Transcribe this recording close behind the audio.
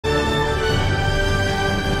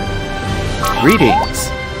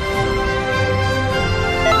Greetings.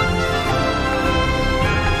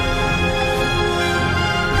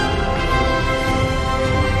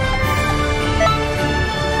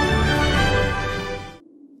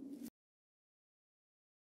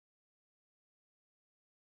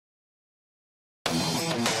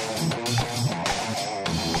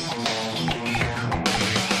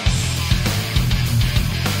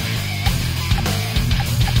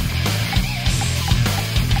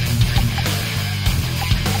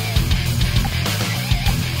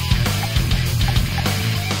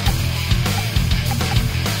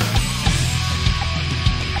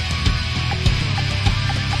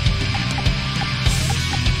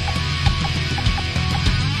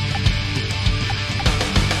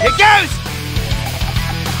 Here goes!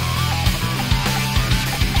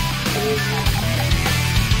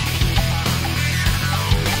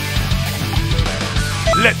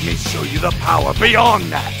 Let me show you the power beyond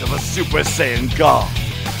that of a Super Saiyan God.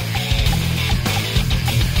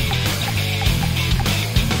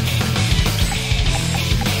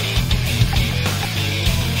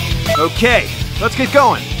 Okay, let's get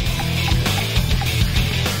going.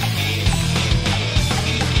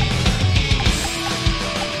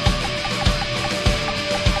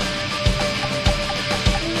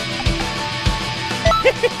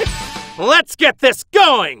 Let's get this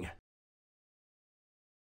going!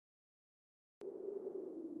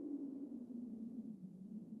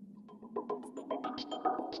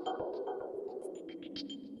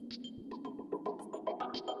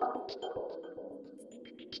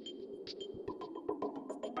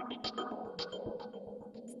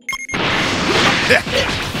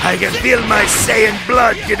 I can feel my Saiyan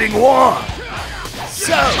blood getting warm.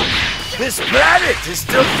 So, this planet is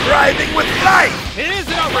still thriving with life. It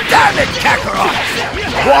isn't over. Damn it, Kakarot!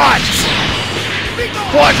 What?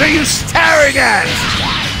 What are you staring at?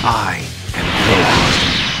 I am Gohan.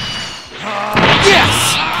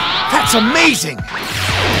 Yes! That's amazing!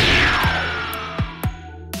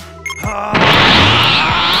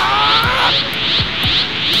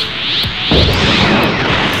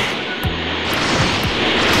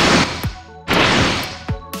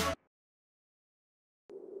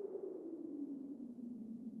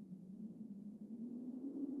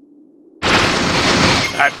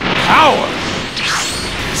 That power!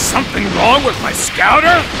 Is something wrong with my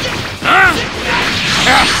scouter? Huh?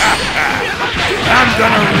 I'm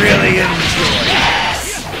gonna really enjoy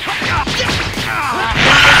this.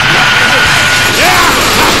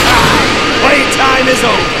 Playtime is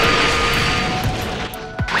over.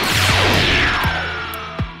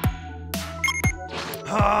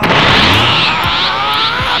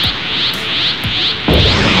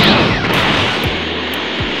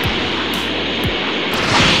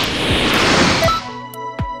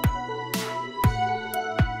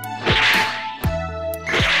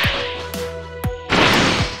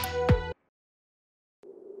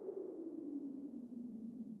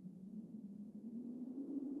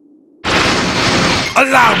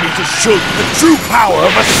 Allow me to show you the true power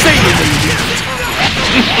of a Saiyan elite!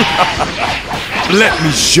 Let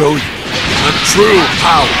me show you the true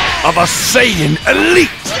power of a Saiyan elite!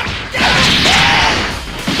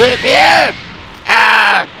 Prepare!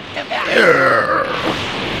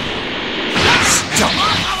 Stop,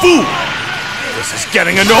 fool! This is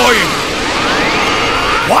getting annoying!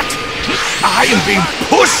 What? I am being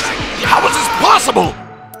pushed? How is this possible?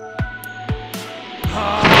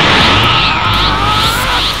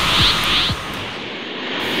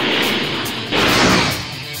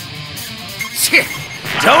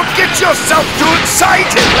 Don't get yourself too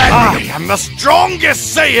excited, I am the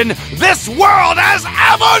strongest Saiyan this world has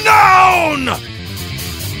ever known!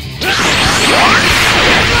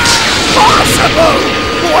 Impossible!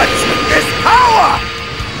 What's with this power?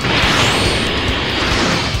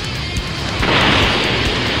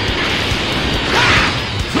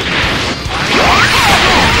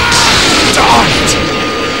 Darn it!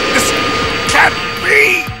 This can't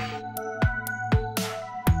be!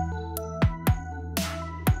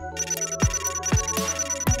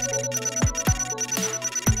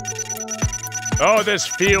 Oh, this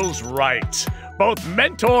feels right. Both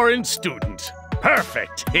mentor and student.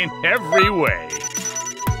 Perfect in every way.